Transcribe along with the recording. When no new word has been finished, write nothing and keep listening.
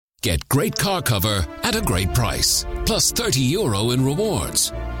Get great car cover at a great price, plus €30 in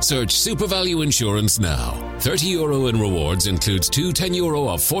rewards. Search SuperValue Insurance now. €30 in rewards includes two €10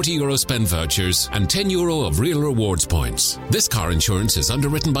 of €40 spend vouchers and €10 of real rewards points. This car insurance is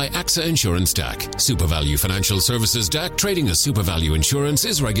underwritten by AXA Insurance DAC. SuperValue Financial Services DAC, trading as SuperValue Insurance,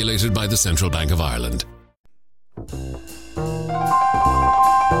 is regulated by the Central Bank of Ireland.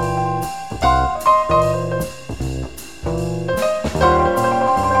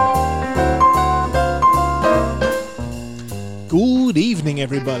 Good evening,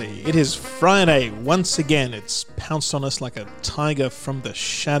 everybody. It is Friday. Once again, it's pounced on us like a tiger from the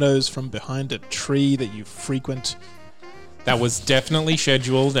shadows from behind a tree that you frequent. That was definitely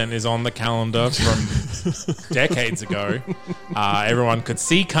scheduled and is on the calendar from decades ago. Everyone could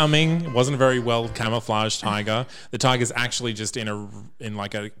see coming. It wasn't a very well camouflaged tiger. The tiger's actually just in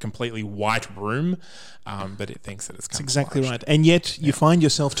like a completely white room, but it thinks that it's camouflaged. That's exactly right. And yet you find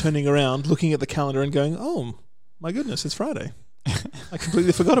yourself turning around, looking at the calendar and going, oh, my goodness, it's Friday. I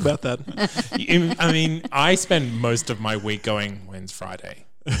completely forgot about that. I mean, I spend most of my week going, when's Friday?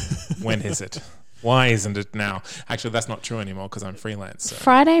 When is it? Why isn't it now? Actually, that's not true anymore because I'm freelance. So.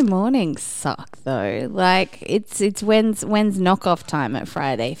 Friday mornings suck though. Like it's when's knockoff time at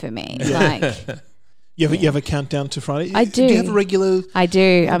Friday for me. Like you have a countdown to Friday? I do. Do you have a regular? I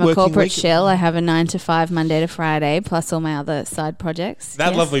do. I'm a corporate week? shell. I have a 9 to 5 Monday to Friday plus all my other side projects.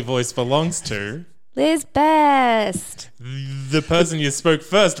 That lovely voice belongs to Liz Best. The person you spoke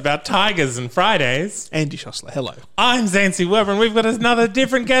first about tigers and Fridays. Andy Schossler, hello. I'm Zancy Weber, and we've got another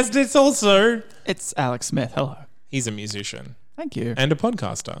different guest. It's Alex Smith, hello. He's a musician. Thank you. And a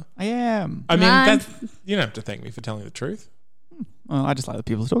podcaster. I am. I mean, you don't have to thank me for telling the truth. Well, I just like the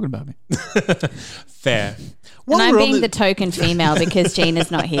people talking about me. Fair. And I'm being the token female because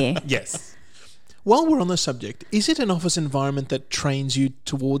Gina's not here. Yes. While we're on the subject, is it an office environment that trains you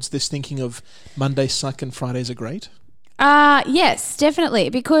towards this thinking of Mondays suck and Fridays are great? Yes,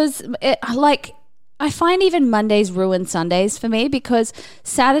 definitely. Because I find even Mondays ruin Sundays for me because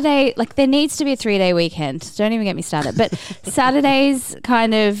Saturday, there needs to be a 3-day weekend. Don't even get me started. But Saturdays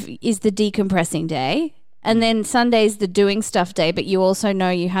kind of is the decompressing day. And then Sunday's the doing stuff day, but you also know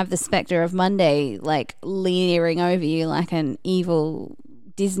you have the spectre of Monday leering over you like an evil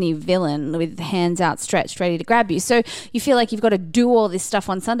Disney villain with hands outstretched ready to grab you. So you feel like you've got to do all this stuff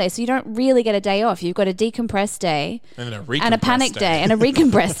on Sunday. So you don't really get a day off. You've got a decompress day and a panic day and a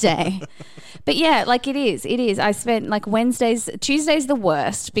recompress day. But yeah, it is. I spent Tuesday's the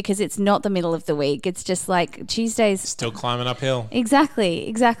worst because it's not the middle of the week. It's just Tuesday's still climbing uphill.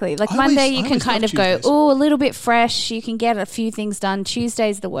 Exactly. Monday you can kind of go, a little bit fresh. You can get a few things done.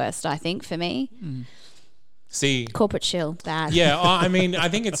 Tuesday's the worst, I think, for me. See, corporate chill, bad. Yeah, I mean, I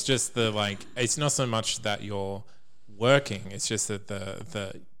think it's just it's not so much that you're working. It's just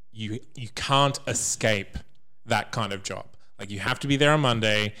that you can't escape that kind of job. You have to be there on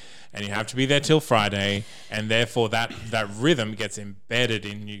Monday and you have to be there till Friday, and therefore that rhythm gets embedded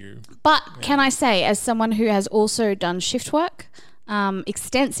in you. But can I say, as someone who has also done shift work,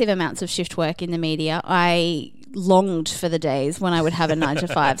 extensive amounts of shift work in the media, I longed for the days when I would have a 9 to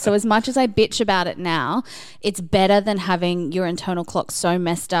 5. So as much as I bitch about it now, it's better than having your internal clock so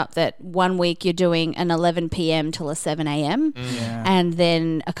messed up that one week you're doing an 11 p.m. till a 7 a.m. And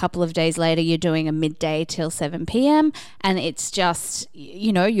then a couple of days later you're doing a midday till 7 p.m. And it's just,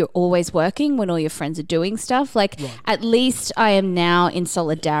 you're always working when all your friends are doing stuff. At least I am now in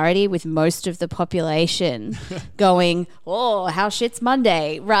solidarity with most of the population going, oh, how shit's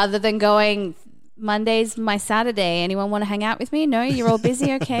Monday, rather than going, Monday's my Saturday. Anyone want to hang out with me? No, you're all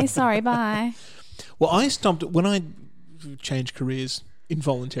busy? Okay, sorry, bye. Well, I stopped when I changed careers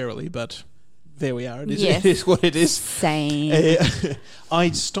involuntarily, but there we are. It is what it is. Same. I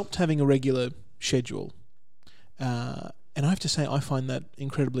stopped having a regular schedule. And I have to say, I find that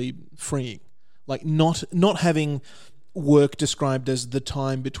incredibly freeing. Not having work described as the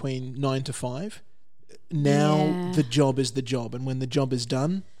time between 9 to 5. Now the job is the job. And when the job is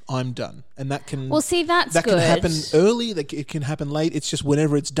done, I'm done. And that can... Well, see, that's that good. That can happen early, it can happen late. It's just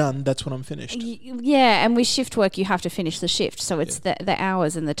whenever it's done, that's when I'm finished. Yeah, and with shift work, you have to finish the shift. So it's the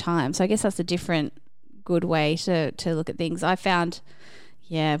hours and the time. So I guess that's a different good way to look at things. I found,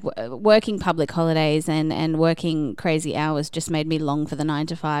 working public holidays and working crazy hours just made me long for the 9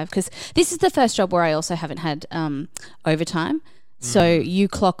 to 5. Because this is the first job where I also haven't had overtime. So you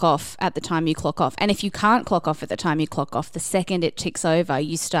clock off at the time you clock off. And if you can't clock off at the time you clock off, the second it ticks over,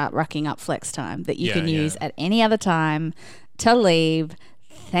 you start racking up flex time that you can use at any other time to leave.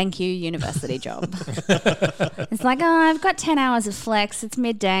 thank you, university job. It's like, I've got 10 hours of flex. It's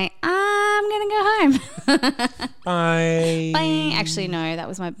midday. I'm going to go home. Bye. Bye. Actually, no, that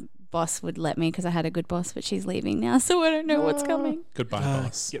was my boss would let me because I had a good boss, but she's leaving now, so I don't know what's coming. Goodbye,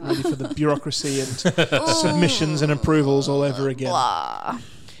 boss. Get ready for the bureaucracy and submissions and approvals all over again. Blah.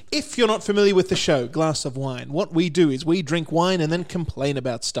 If you're not familiar with the show, Glass of Wine, what we do is we drink wine and then complain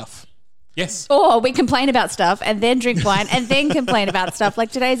about stuff. Yes. Or we complain about stuff and then drink wine and then complain about stuff,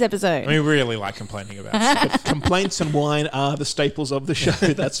 like today's episode. We really like complaining about stuff. But complaints and wine are the staples of the show,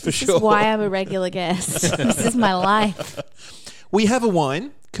 that's for This sure. is why I'm a regular guest. This is my life. We have a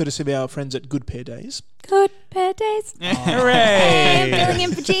wine, courtesy of our friends at Good Pair Days. Good pair days. Hooray! Hey, I'm filling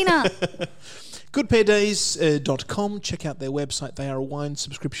in for Gina. Goodpairdays.com. Check out their website. They are a wine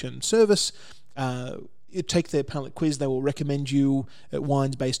subscription service. You take their palate quiz. They will recommend you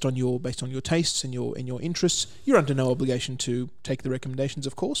wines based on your tastes and your interests. You're under no obligation to take the recommendations,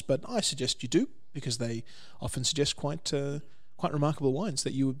 of course, but I suggest you do because they often suggest quite remarkable wines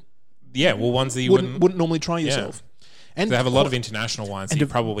that you ones that you wouldn't normally try yourself. And they have a lot of international wines that you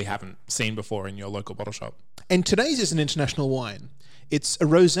probably haven't seen before in your local bottle shop. And today's is an international wine. It's a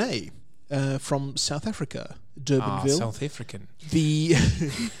rosé from South Africa, Durbanville. South African. The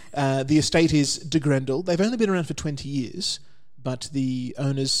estate is De Grendel. They've only been around for 20 years, but the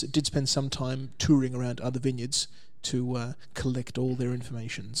owners did spend some time touring around other vineyards to collect all their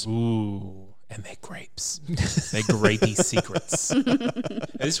informations. Ooh, and they're grapes. They're grapey secrets.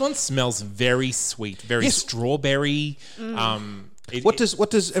 This one smells very sweet, very strawberry. What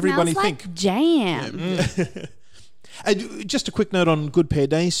does everybody Smells think? like jam. Just a quick note on Good Pair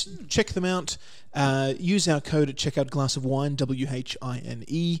Days. Check them out. Use our code at checkout, Glass of Wine,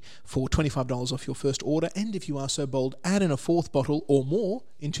 WHINE, for $25 off your first order. And if you are so bold, add in a fourth bottle or more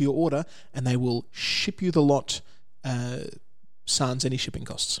into your order, and they will ship you the lot sans any shipping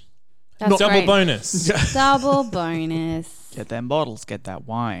costs. That's Double great. bonus. Double bonus. Get them bottles, get that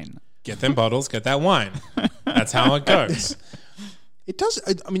wine. Get them bottles, get that wine. That's how it goes. It does.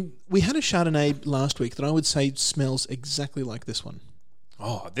 I mean, we had a Chardonnay last week that I would say smells exactly like this one.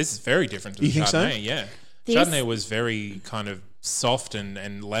 Oh, this is very different to You the think so? Chardonnay, yeah. This- Chardonnay was very kind of soft and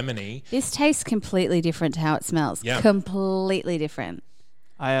lemony. This tastes completely different to how it smells. Yeah. Completely different.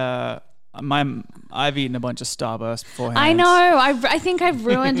 I've eaten a bunch of Starburst beforehand. I know. I think I've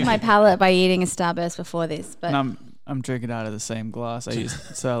ruined my palate by eating a Starburst before this. But And I'm drinking out of the same glass I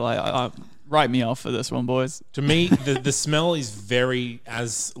used. So write me off for this one, boys. To me, the smell is very,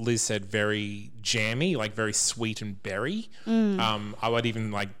 as Liz said, very jammy, like very sweet and berry. I would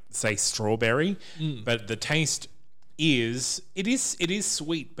even say strawberry. But the taste is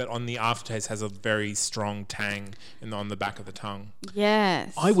sweet, but on the aftertaste has a very strong tang on the back of the tongue.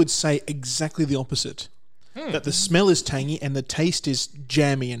 yes. I would say exactly the opposite. That the smell is tangy and the taste is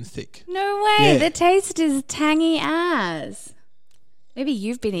jammy and thick. No way. Yeah. The taste is tangy as. Maybe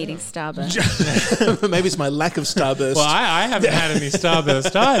you've been eating Starburst. Maybe it's my lack of Starburst. Well, I haven't had any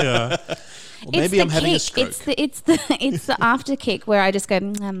Starburst either. Or maybe I'm having a kick. stroke. It's the after kick where I just go.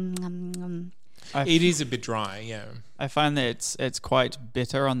 It is a bit dry, yeah. I find that it's quite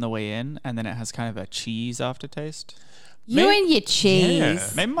bitter on the way in, and then it has kind of a cheese aftertaste. You and your cheese. Yeah.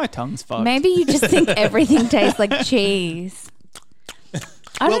 Maybe my tongue's fucked. Maybe you just think everything tastes like cheese.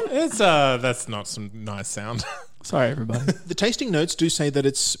 It's that's not some nice sound. Sorry, everybody. The tasting notes do say that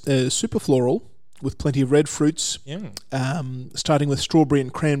it's super floral with plenty of red fruits, Yeah. starting with strawberry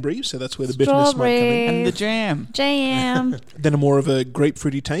and cranberry, so that's where the bitterness might come in. And the jam. Jam. Then a more of a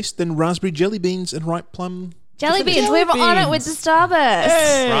grapefruity taste, then raspberry jelly beans and ripe plum. Jelly beans. We're on it with the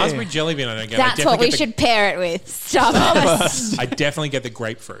Starburst. Raspberry jelly bean I don't get. That's what we should pair it with. Starburst. I definitely get the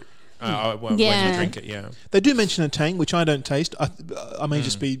grapefruit when Yeah. you drink it, yeah. They do mention a tang, which I don't taste. I may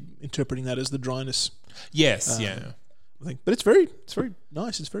just be interpreting that as the dryness, Yes, yeah. I think. But it's very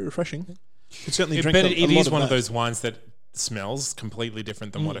nice. It's very refreshing. It's certainly drink But a it lot is one of that. those wines that smells completely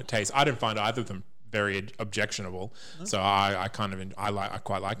different than what it tastes. I don't find either of them very objectionable, so I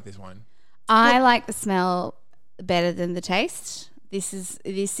quite like this wine. I like the smell better than the taste.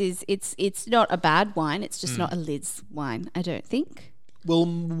 It's not a bad wine. It's just not a Liz wine, I don't think. Well,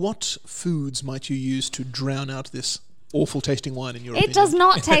 what foods might you use to drown out this awful tasting wine in your opinion? It does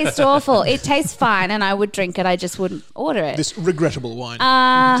not taste awful. It tastes fine, and I would drink it. I just wouldn't order it. This regrettable wine.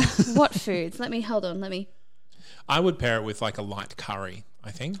 What foods? Let me. I would pair it with like a light curry, I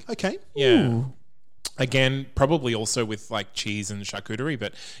think. Okay. Yeah. Ooh. Again, probably also with like cheese and charcuterie,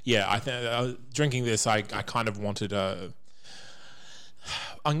 but yeah, I think drinking this, I kind of wanted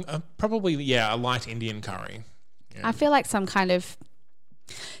probably a light Indian curry. Yeah. I feel like some kind of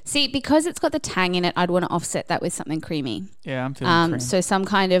See, because it's got the tang in it, I'd want to offset that with something creamy. Yeah, I'm feeling cream. So some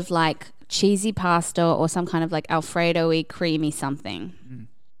kind of like cheesy pasta or some kind of like Alfredo-y creamy something.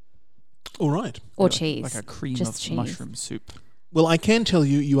 All right. Or cheese. Like a cream Just of cheese. mushroom soup. Well, I can tell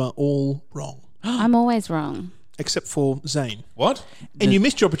you are all wrong, I'm always wrong. except for Zane. What? And you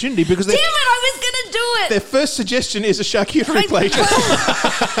missed your opportunity because Damn it, I was going to do it. their first suggestion is a charcuterie plate.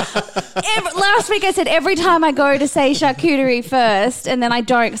 Last week I said every time I go to say charcuterie first, and then I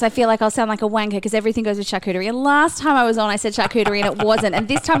don't because I feel like I'll sound like a wanker because everything goes with charcuterie. And last time I was on, I said charcuterie and it wasn't. And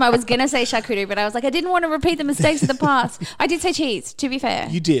this time I was going to say charcuterie, but I was like, I didn't want to repeat the mistakes of the past. I did say cheese, to be fair.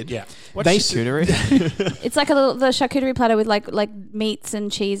 You did. Yeah. What's They charcuterie? It's like the charcuterie platter with like meats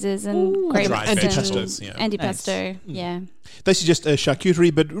and cheeses and cream Dried and vegetables, yeah. antipasto. Yeah. They suggest a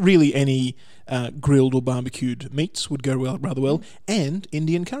charcuterie, but really any grilled or barbecued meats would go rather well, and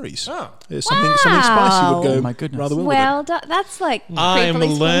Indian curries. Oh. Something spicy would go Oh my goodness. rather well. Well, that's like I'm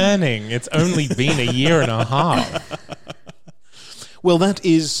creepily learning. It's only been a year and a half. with it. Well, that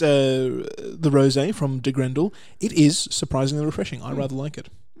is the rosé from De Grendel. It is surprisingly refreshing. I rather like it,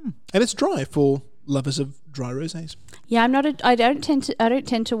 and it's dry for lovers of dry rosés. Yeah, I don't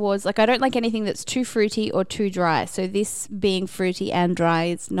tend towards like I don't like anything that's too fruity or too dry. So this being fruity and dry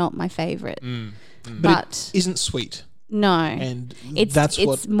is not my favorite. But It isn't sweet, no, and it's that's it's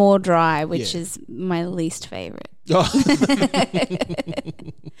what. more dry, which Yeah. is my least favorite. Oh,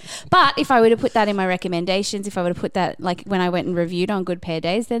 But if I were to put that in my recommendations, if I were to put that like when I went and reviewed on Good Pear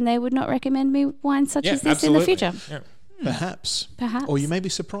Days, then they would not recommend me wines such Yeah, as this absolutely. in the future. Yeah. perhaps. Perhaps. Or you may be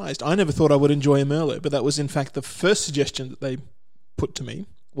surprised. I never thought I would enjoy a Merlot, but that was in fact the first suggestion that they put to me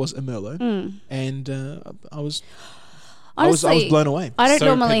was a Merlot, and I was Honestly, blown away. I don't So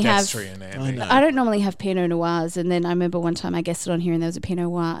normally have. pedestrian, Andy. I know. I don't normally have Pinot Noirs, and then I remember one time I guessed it on here, and there was a Pinot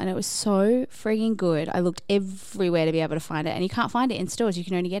Noir, and it was so frigging good. I looked everywhere to be able to find it, and you can't find it in stores. You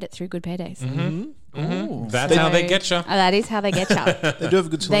can only get it through Good Pear Days. That's how they get you. That is how they get you. They do have a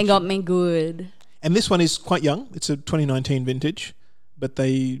good They selection. got me good. And this one is quite young. It's a 2019 vintage, but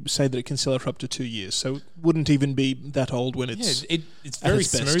they say that it can sell it for up to 2 years. So it wouldn't even be that old when Yeah, it's... it's at very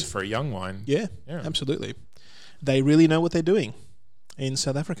its best. smooth for a young wine. Yeah, Yeah. absolutely. They really know what they're doing in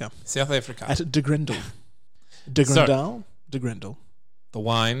South Africa. South Africa. At De Grendel. De So- Grendel? De Grendel. The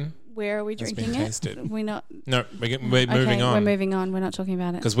wine Where are we has drinking been it? tasted. We're not. No, we're Okay, moving on. we're moving on. We're not talking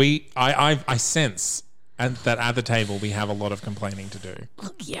about it. Because I sense that at the table we have a lot of complaining to do.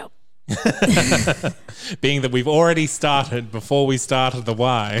 Yep. Being that we've already started before we started the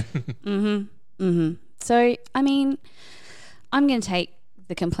wine. So, I mean, I'm going to take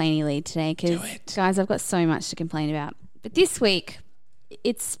the complaining lead today because, guys, I've got so much to complain about. But this week,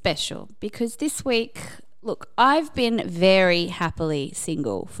 it's special because this week, look, I've been very happily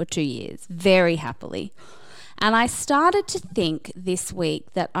single for 2 years, very happily. And I started to think this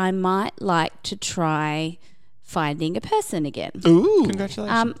week that I might like to try finding a person again. Ooh.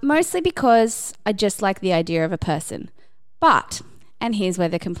 Congratulations. Mostly because I just like the idea of a person. But, and here's where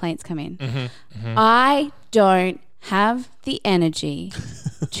the complaints come in, I don't have the energy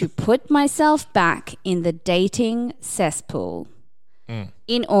to put myself back in the dating cesspool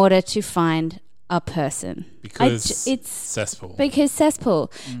in order to find a person. Because it's cesspool. because cesspool.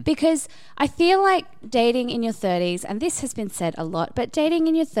 Because I feel like dating in your 30s, and this has been said a lot, but dating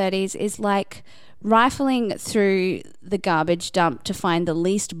in your 30s is like rifling through the garbage dump to find the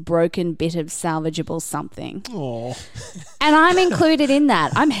least broken bit of salvageable something. Aw. And I'm included in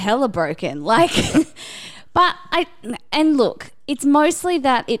that. I'm hella broken. Like, but look, it's mostly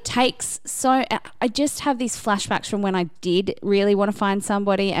that it takes I just have these flashbacks from when I did really want to find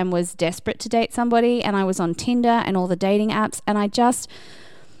somebody and was desperate to date somebody, and I was on Tinder and all the dating apps, and I just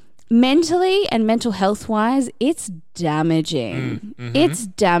mentally and mental health wise, it's damaging. It's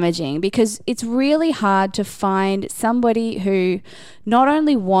damaging because it's really hard to find somebody who not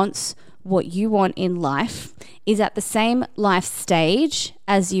only wants what you want in life, is at the same life stage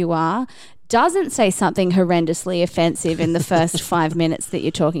as you are, doesn't say something horrendously offensive in the first 5 minutes that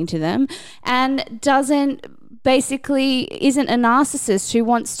you're talking to them, and isn't a narcissist who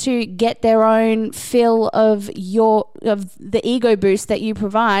wants to get their own fill of the ego boost that you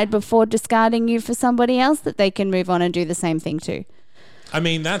provide before discarding you for somebody else that they can move on and do the same thing to. I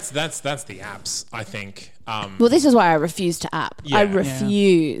mean, that's the apps, I think. Well, this is why I refuse to app. I Yeah.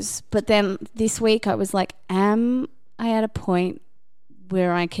 refuse. But then this week I was like, am I at a point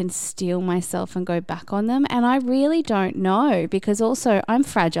where I can steel myself and go back on them? And I really don't know, because also I'm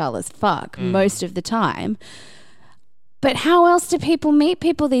fragile as fuck most of the time. But how else do people meet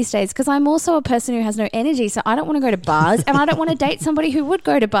people these days? Because I'm also a person who has no energy, so I don't want to go to bars, and I don't want to date somebody who would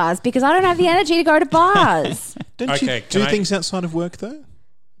go to bars because I don't have the energy to go to bars. Don't Okay, you can do I- things outside of work, though?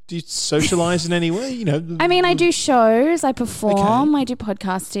 Do you socialize in any way? You know, I mean, I do shows, I perform, Okay. I do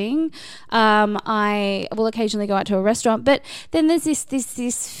podcasting. I will occasionally go out to a restaurant, but then there's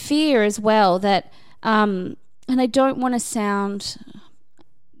this fear as well that, and I don't want to sound.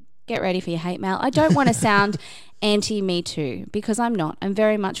 Get ready for your hate mail. I don't want to sound anti-Me Too because I'm not. I'm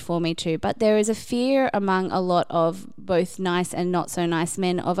very much for Me Too. But there is a fear among a lot of both nice and not so nice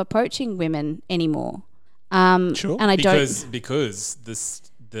men of approaching women anymore. Sure. And I because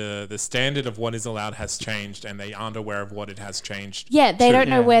the standard of what is allowed has changed, and they aren't aware of what it has changed. Yeah, they to. don't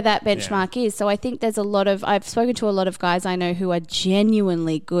know where that benchmark is. So I think there's a lot of, I've spoken to a lot of guys I know who are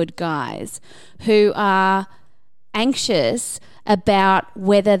genuinely good guys who are anxious about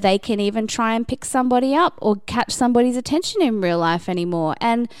whether they can even try and pick somebody up or catch somebody's attention in real life anymore.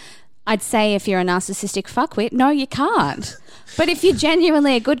 And I'd say if you're a narcissistic fuckwit, no, you can't. But if you're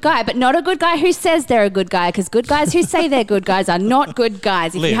genuinely a good guy, but not a good guy who says they're a good guy, because good guys who say they're good guys are not good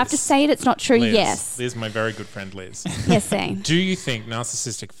guys. If Liz. you have to say it, it's not true. Liz, Yes. Liz, my very good friend Liz. Yes, Zane. Do you think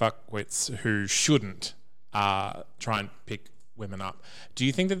narcissistic fuckwits who shouldn't try and pick women up, do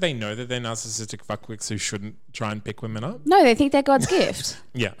you think that they know that they're narcissistic fuckwits who shouldn't try and pick women up? No, they think they're God's gift.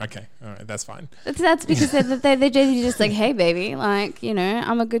 Yeah, okay. All right, that's fine. That's because they're just like, hey, baby, like, you know,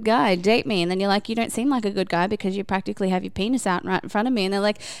 I'm a good guy, date me. And then you're like, you don't seem like a good guy because you practically have your penis out right in front of me. And they're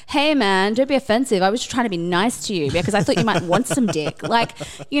like, hey, man, don't be offensive. I was just trying to be nice to you because I thought you might want some dick. Like,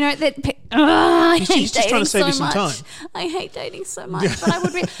 you know, I hate He's just trying to save dating you so some much. time. I hate dating so much.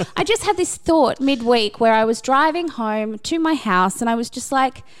 But I just had this thought midweek where I was driving home to my house and I was just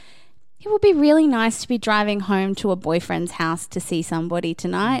like, it would be really nice to be driving home to a boyfriend's house to see somebody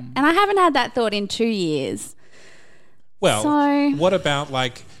tonight. And I haven't had that thought in 2 years. Well, So- what about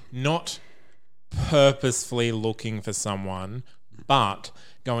like not purposefully looking for someone, but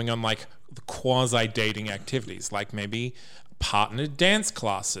going on like quasi dating activities, like maybe partnered dance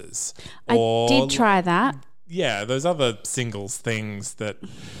classes? I did try that. Yeah, those other singles things that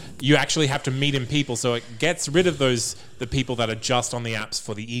you actually have to meet in people, so it gets rid of the people that are just on the apps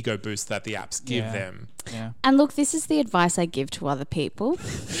for the ego boost that the apps give them. Yeah. And look, this is the advice I give to other people.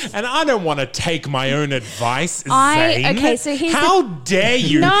 And I don't want to take my own advice, I- Zane. okay, so here's how dare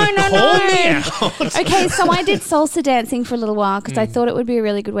you No. call me out? Okay, so I did salsa dancing for a little while because I thought it would be a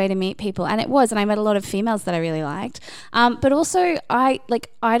really good way to meet people, and it was, and I met a lot of females that I really liked. But also, I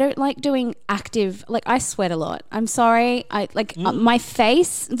don't like doing active. Like, I sweat a lot. I'm sorry. My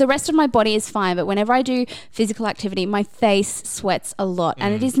face, the rest of my body is fine, but whenever I do physical activity, my face sweats a lot,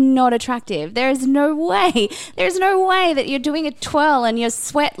 and it is not attractive. There is no way that you're doing a twirl and your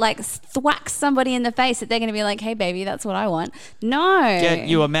sweat like thwacks somebody in the face that they're going to be like, hey baby, that's what I want. No. Get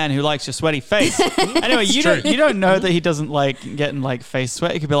you a man who likes your sweaty face. Anyway, you don't know that he doesn't like getting like face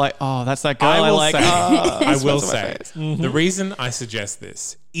sweat. You could be like, oh, that's that girl I like. I will sweats on my say, face. the reason I suggest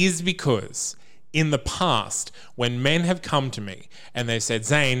this is because in the past, when men have come to me and they said,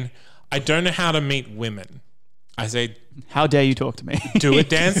 Zane, I don't know how to meet women, I say, How dare you talk to me? do a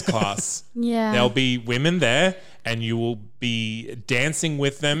dance class. Yeah. There'll be women there and you will be dancing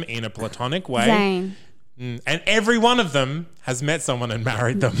with them in a platonic way. Zane. And every one of them has met someone and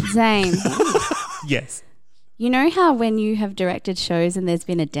married them. Zane. Yes. You know how when you have directed shows and there's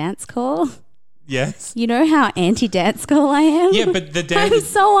been a dance call? Yes. You know how anti-dance call I am? Yeah, but the I'm dance...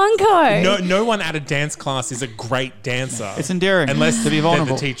 so unco. No one at a dance class is a great dancer. It's endearing Unless to be they're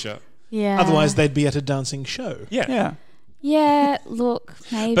vulnerable. the teacher. Yeah. Otherwise, they'd be at a dancing show. Yeah. Yeah. Yeah, look,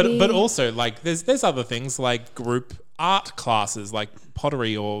 maybe. But also, like, there's other things like group art classes, like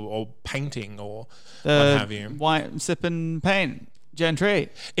pottery or painting or what have you. Wine, sipping paint, gentry.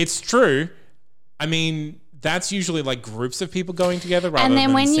 It's true. I mean, that's usually like groups of people going together rather and then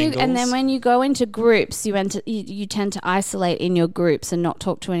than when singles. when you go into groups, you tend to isolate in your groups and not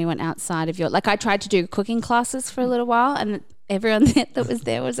talk to anyone outside of your. Like, I tried to do cooking classes for a little while, and everyone that was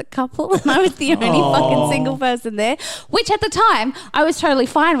there was a couple, and I was the only fucking single person there, which at the time I was totally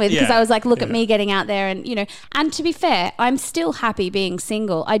fine with because Yeah. I was like, look at me getting out there, and and to be fair, I'm still happy being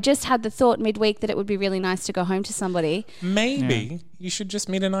single. I just had the thought midweek that it would be really nice to go home to somebody. Maybe you should just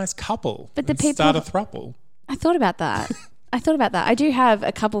meet a nice couple But the and people- start a throuple. I thought about that. I do have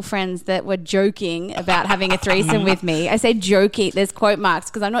a couple friends that were joking about having a threesome with me. I say joking, there's quote marks,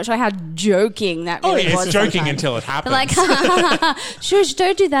 because I'm not sure how joking that Oh, really yeah, was. it's joking sometimes. until it happens. They're like, shush,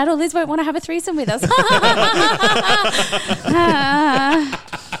 don't do that, or Liz won't want to have a threesome with us.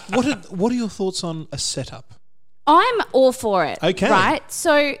 What are your thoughts on a setup? I'm all for it. Okay. Right?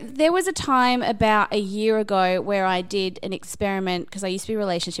 So there was a time about a year ago where I did an experiment, because I used to be a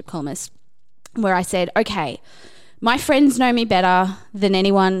relationship columnist, where I said, okay, my friends know me better than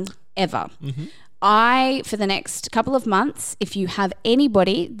anyone ever. for the next couple of months, if you have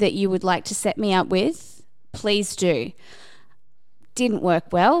anybody that you would like to set me up with, please do. Didn't work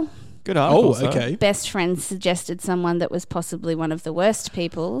well. Good article. Oh, okay. Best friend suggested someone that was possibly one of the worst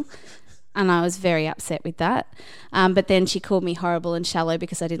people, and I was very upset with that. But then she called me horrible and shallow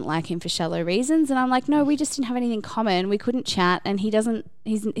because I didn't like him for shallow reasons, and I'm like, no, we just didn't have anything in common. We couldn't chat, and his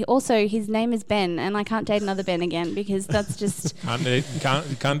name is Ben, and I can't date another Ben again because that's just Can't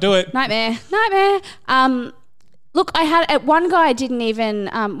do it. nightmare. Look, I had one guy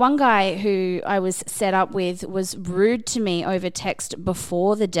one guy who I was set up with was rude to me over text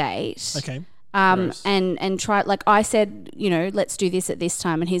before the date. Okay. And try, like I said, let's do this at this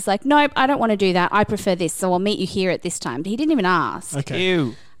time. And he's like, nope, I don't want to do that. I prefer this. So I'll meet you here at this time. He didn't even ask. Okay.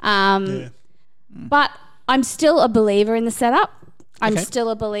 Ew. But I'm still a believer in the setup. I'm Okay. still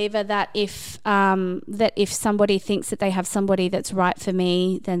a believer that if somebody thinks that they have somebody that's right for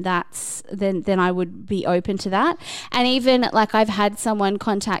me, then I would be open to that. And even like I've had someone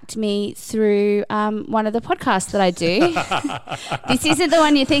contact me through one of the podcasts that I do. This isn't the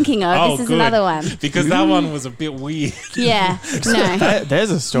one you're thinking of. This is another one. Because that one was a bit weird. Yeah. No. There's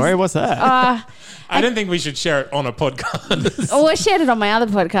a story. What's that? I don't think we should share it on a podcast. Oh, I shared it on my other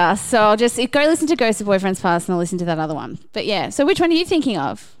podcast. So I'll just go listen to Ghost of Boyfriends Past and I'll listen to that other one. But yeah. So which one are you thinking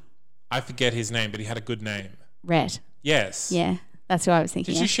of? I forget his name, but he had a good name. Red. Yes. Yeah. That's who I was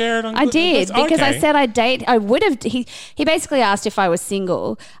thinking Did of. you share it on? I did because I okay. said I'd date. I would have. He basically asked if I was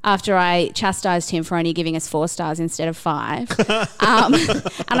single after I chastised him for only giving us 4 stars instead of 5. And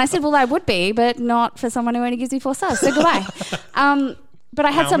I said, well, I would be, but not for someone who only gives me 4 stars. So goodbye. But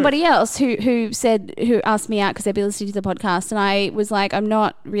I had somebody else who asked me out because they'd be listening to the podcast, and I was like, I'm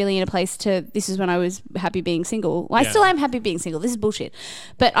not really in a place to. This is when I was happy being single. Well, I still am happy being single. This is bullshit.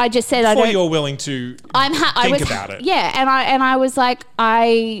 But I just said I don't. Before you're willing to think about it. Yeah, and I was like,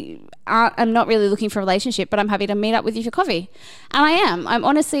 I'm not really looking for a relationship, but I'm happy to meet up with you for coffee, and I am. I'm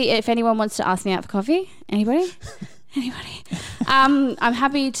honestly, if anyone wants to ask me out for coffee, anybody. I'm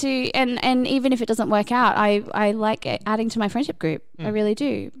happy to, and even if it doesn't work out, I like adding to my friendship group. I really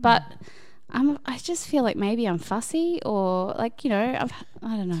do. But I just feel like maybe I'm fussy, or like, I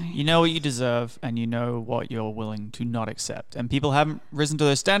don't know. You know what you deserve, and you know what you're willing to not accept. And people haven't risen to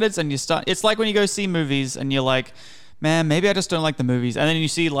those standards, and it's like when you go see movies and you're like, man, maybe I just don't like the movies. And then you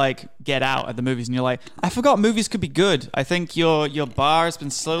see like Get Out at the movies and you're like, I forgot movies could be good. I think your bar has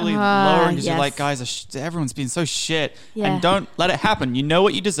been slowly lowering because you're like, guys, everyone's been so shit. Yeah. And don't let it happen. You know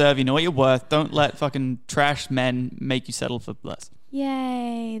what you deserve. You know what you're worth. Don't let fucking trash men make you settle for less.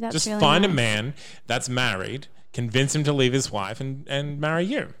 Yay. That's Just really find nice. a man that's married, convince him to leave his wife and marry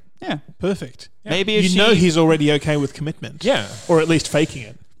you. Yeah. Perfect. Maybe if he's already okay with commitment. Yeah. Or at least faking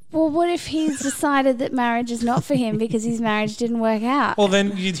it. Well, what if he's decided that marriage is not for him because his marriage didn't work out? Well,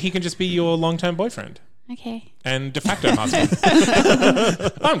 then he can just be your long-term boyfriend Okay. and de facto husband.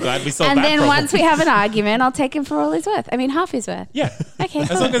 I'm glad we solved And that then problem. once we have an argument, I'll take him for all he's worth. I mean, half his worth. Yeah. Okay.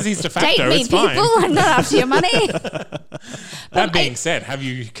 As long as he's de facto, Date me, it's fine. people. I'm not after your money. That being said, have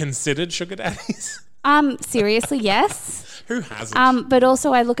you considered sugar daddies? Seriously, yes. Who hasn't? But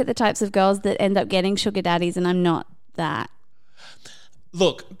also I look at the types of girls that end up getting sugar daddies, and I'm not that.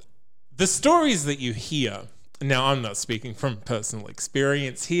 Look, the stories that you hear. Now, I'm not speaking from personal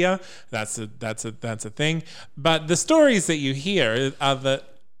experience here. That's a thing. But the stories that you hear are that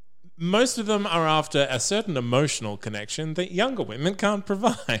most of them are after a certain emotional connection that younger women can't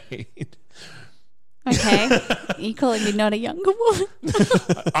provide. Okay. Are you calling me not a younger woman?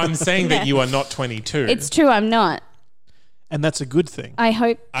 I'm saying that you are not 22. It's true, I'm not. And that's a good thing. I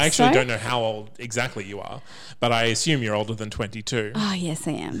hope I actually so. don't know how old exactly you are, but I assume you're older than 22. Oh, yes,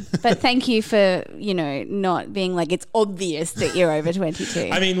 I am. But thank you for, not being like it's obvious that you're over 22.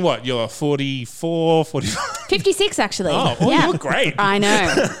 I mean, what? You're 44, 45? 56, actually. Oh, yeah. you look great. I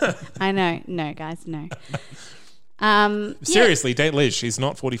know. No, guys, no. Seriously, date Liz. She's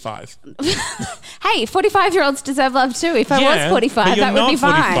not 45. Hey, 45-year-olds deserve love too. If I was 45, but you're that would not be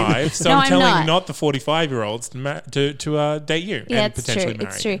fine. 45, so no, I'm telling not. not the 45-year-olds to date you Yeah, and it's potentially true.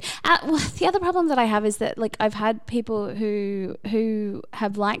 marry It's you. true. Well, the other problem that I have is that like I've had people who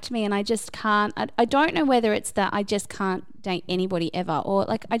have liked me, and I just can't. I don't know whether it's that I just can't date anybody ever, or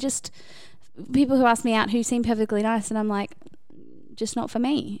like people who ask me out who seem perfectly nice, and I'm like, just not for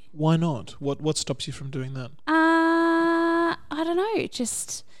me. Why not? What stops you from doing that? I don't know.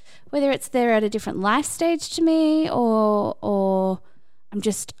 Just whether it's they're at a different life stage to me, or I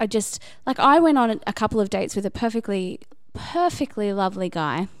just like I went on a couple of dates with a perfectly lovely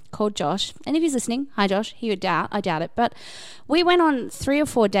guy called Josh. And if he's listening, hi Josh. I doubt it. But we went on 3 or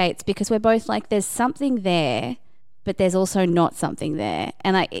 4 dates because we're both like, there's something there, but there's also not something there.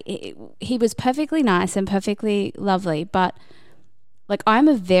 And he was perfectly nice and perfectly lovely, but like I'm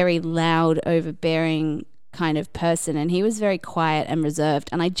a very loud, overbearing kind of person, and he was very quiet and reserved,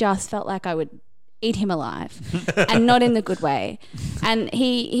 and I just felt like I would eat him alive and not in the good way. And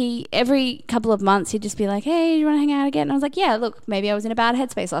he every couple of months he'd just be like, hey, do you want to hang out again? And I was like, yeah, look, maybe I was in a bad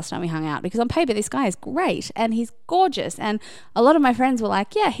headspace last time we hung out, because on paper this guy is great and he's gorgeous, and a lot of my friends were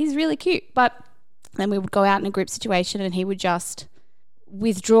like, yeah, he's really cute. But then we would go out in a group situation and he would just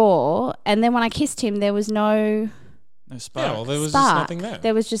withdraw, and then when I kissed him there was no spark. Yeah, well, there was spark. just nothing there.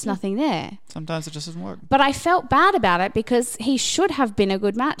 There was just nothing there. Sometimes it just doesn't work. But I felt bad about it because he should have been a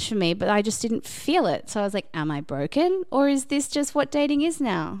good match for me, but I just didn't feel it. So I was like, am I broken, or is this just what dating is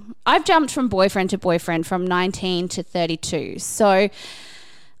now? I've jumped from boyfriend to boyfriend from 19 to 32. So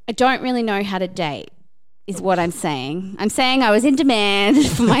I don't really know how to date is what I'm saying. I'm saying I was in demand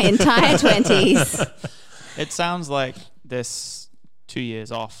for my entire 20s. It sounds like this 2 years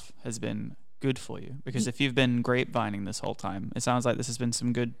off has been good for you, because if you've been grapevining this whole time, it sounds like this has been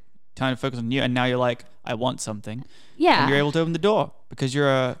some good time to focus on you, and now you're like, I want something. Yeah. And you're able to open the door because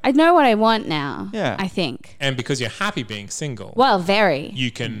you're I know what I want now. Yeah. I think. And because you're happy being single, Well, very. you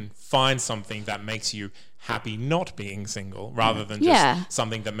can find something that makes you happy not being single, rather than just Yeah.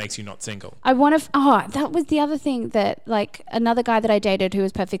 something that makes you not single. I want to. That was the other thing, that like another guy that I dated who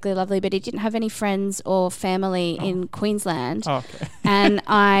was perfectly lovely, but he didn't have any friends or family in Queensland, okay. and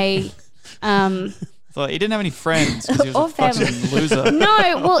I. So he didn't have any friends because he was Or a fucking family. loser.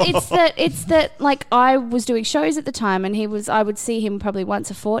 No, well, it's that like I was doing shows at the time, and I would see him probably once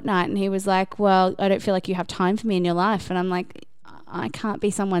a fortnight, and he was like, well, I don't feel like you have time for me in your life. And I'm like, I can't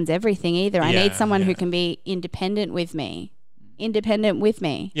be someone's everything either. I Yeah, need someone yeah. who can be independent with me.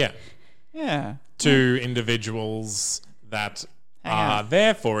 Yeah. Yeah. Two individuals that Hang are out.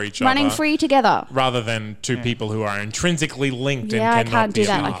 there for each Running other, free together. rather than two people who are intrinsically linked Yeah, I and cannot can't be do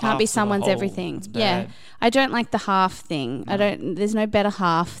that. I apart. can't be Half of the someone's whole. everything. It's Yeah. bad. I don't like the half thing. There's no better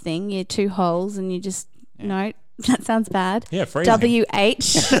half thing. You're two holes and you just, no, that sounds bad. Yeah, phrasing.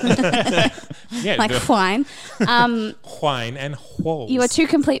 WH, Yeah, like the wine. wine and holes. You are two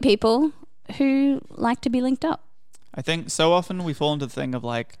complete people who like to be linked up. I think so often we fall into the thing of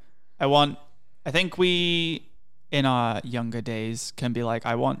like, I think we, in our younger days, can be like,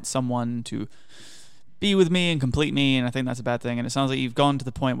 I want someone to be with me and complete me, and I think that's a bad thing. And it sounds like you've gone to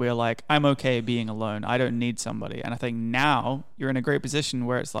the point where you're like, I'm okay being alone. I don't need somebody. And I think now you're in a great position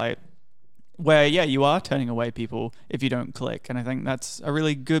where it's like, where, yeah, you are turning away people if you don't click. And I think that's a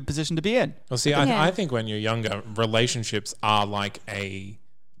really good position to be in. Well, see, Yeah. I think when you're younger, relationships are like a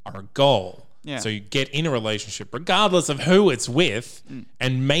goal. Yeah. So you get in a relationship, regardless of who it's with,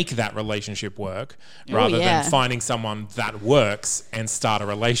 and make that relationship work, rather yeah. than finding someone that works and start a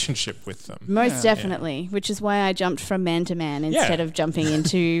relationship with them. Most definitely, which is why I jumped from man to man instead of jumping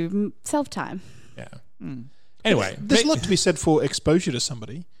into self-time. Yeah. Anyway, There's a lot to be said for exposure to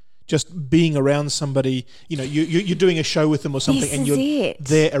somebody. Just being around somebody, you're doing a show with them or something, This and is you're it.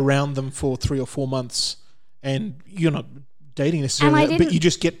 there around them for 3 or 4 months, and you're not dating And I necessarily, but didn't- you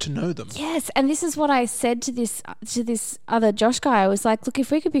just get to know them. Yes, and this is what I said to this other Josh guy. I was like, look,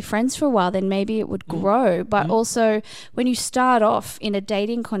 if we could be friends for a while, then maybe it would grow. But also, when you start off in a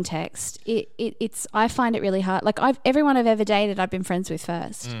dating context, it's I find it really hard. Like everyone I've ever dated, I've been friends with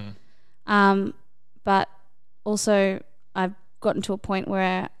first. But also, I've gotten to a point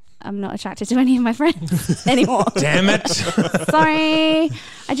where I'm not attracted to any of my friends anymore. damn it. Sorry.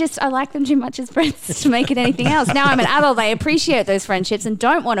 I like them too much as friends to make it anything else. Now I'm an adult. I appreciate those friendships and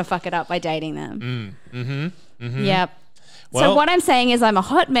don't want to fuck it up by dating them. Yep. So Well- what I'm saying is I'm a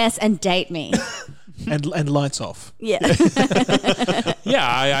hot mess and date me. and lights off. Yeah.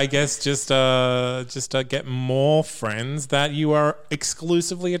 Yeah, I guess just get more friends that you are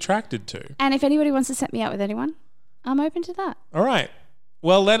exclusively attracted to. And if anybody wants to set me out with anyone, I'm open to that. All right.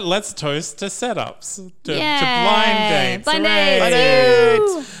 Well, let's toast to setups, to Yay. blind dates. Blind Hooray.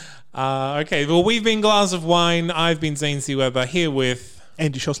 dates. Woo. Okay, well, we've been Glass of Wine. I've been Zane C. Weber, here with...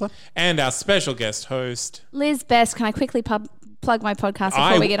 Andy Schossler. And our special guest host. Liz Best, can I quickly plug my podcast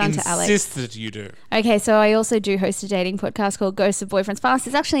before we get on to Alex? I insist that you do. Okay, so I also do host a dating podcast called Ghosts of Boyfriends Past.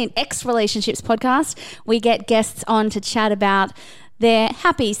 It's actually an ex-relationships podcast. We get guests on to chat about their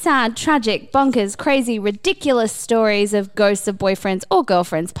happy, sad, tragic, bonkers, crazy, ridiculous stories of ghosts of boyfriends or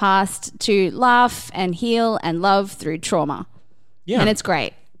girlfriends past, to laugh and heal and love through trauma. Yeah. And it's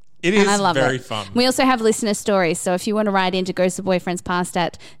great. It And is I love very it. fun. We also have listener stories. So if you want to write into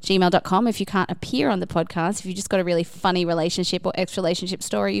ghostsofboyfriendspast@gmail.com, if you can't appear on the podcast, if you've just got a really funny relationship or ex-relationship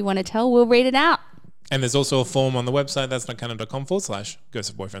story you want to tell, we'll read it out. And there's also a form on the website, that's notcanon.com/Ghosts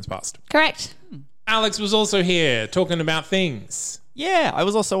of Boyfriends Past. Correct. Alex was also here talking about things. Yeah, I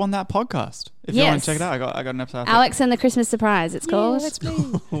was also on that podcast. If you want to check it out, I got an episode. Alex and the Christmas Surprise, it's called. That's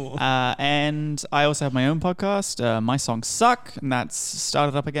me. And I also have my own podcast, My Songs Suck, and that's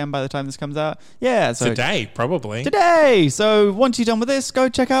started up again by the time this comes out. Yeah, so Today, probably. Today! So once you're done with this, go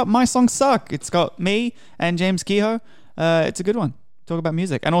check out My Songs Suck. It's got me and James Kehoe. It's a good one. Talk about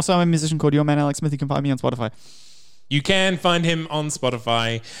music. And also I'm a musician called Your Man Alex Smith. You can find me on Spotify. You can find him on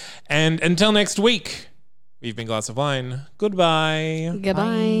Spotify. And until next week, we've been Glass of Wine. Goodbye.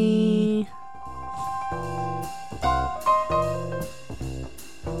 Goodbye.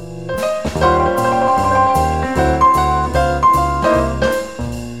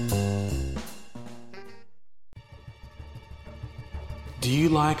 Do you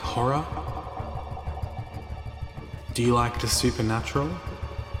like horror? Do you like the supernatural?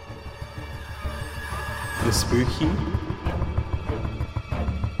 The spooky?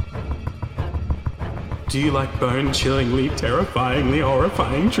 Do you like bone-chillingly, terrifyingly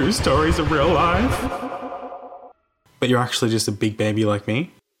horrifying true stories of real life? But you're actually just a big baby like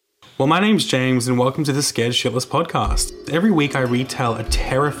me? Well, my name's James and welcome to the Scared Shitless podcast. Every week I retell a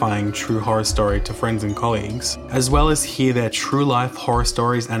terrifying true horror story to friends and colleagues, as well as hear their true life horror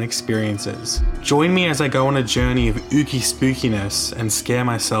stories and experiences. Join me as I go on a journey of ooky spookiness and scare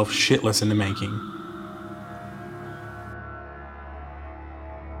myself shitless in the making.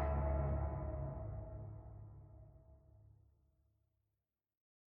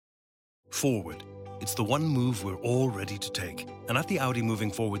 Forward. It's the one move we're all ready to take. And at the Audi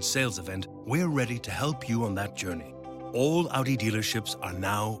Moving Forward sales event, we're ready to help you on that journey. All Audi dealerships are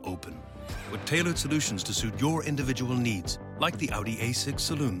now open, with tailored solutions to suit your individual needs, like the Audi A6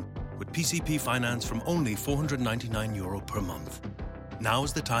 Saloon, with PCP finance from only €499 per month. Now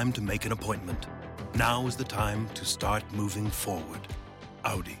is the time to make an appointment. Now is the time to start moving forward.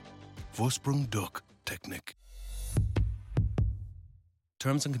 Audi. Vorsprung durch Technik.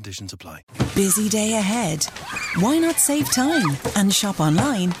 Terms and conditions apply. Busy day ahead? Why not save time and shop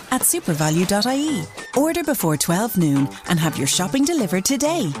online at supervalue.ie? Order before 12 noon and have your shopping delivered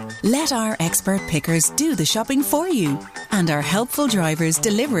today. Let our expert pickers do the shopping for you, and our helpful drivers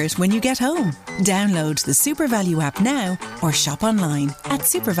deliver it when you get home. Download the SuperValue app now or shop online at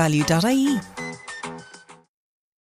supervalue.ie.